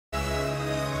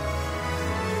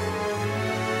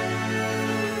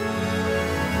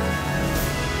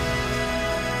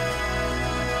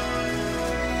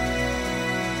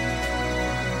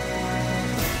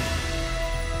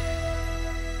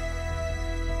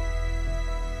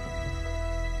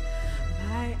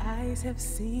eyes have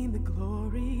seen the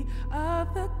glory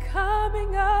of the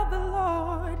coming of the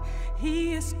Lord.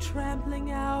 He is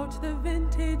trampling out the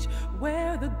vintage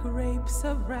where the grapes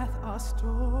of wrath are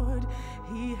stored.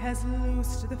 He has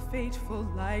loosed the fateful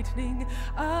lightning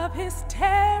of his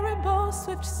terrible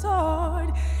swift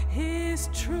sword. His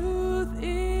truth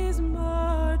is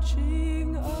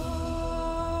marching on.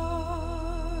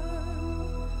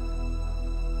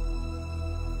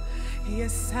 He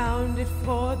has sounded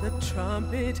for the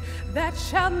trumpet that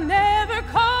shall never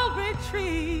call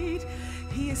retreat.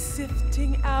 He is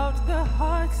sifting out the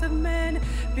hearts of men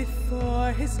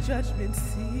before his judgment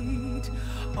seat.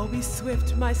 Oh, be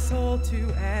swift, my soul, to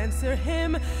answer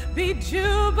him. Be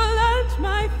jubilant,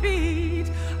 my feet.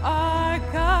 Our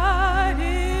God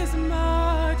is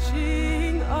marching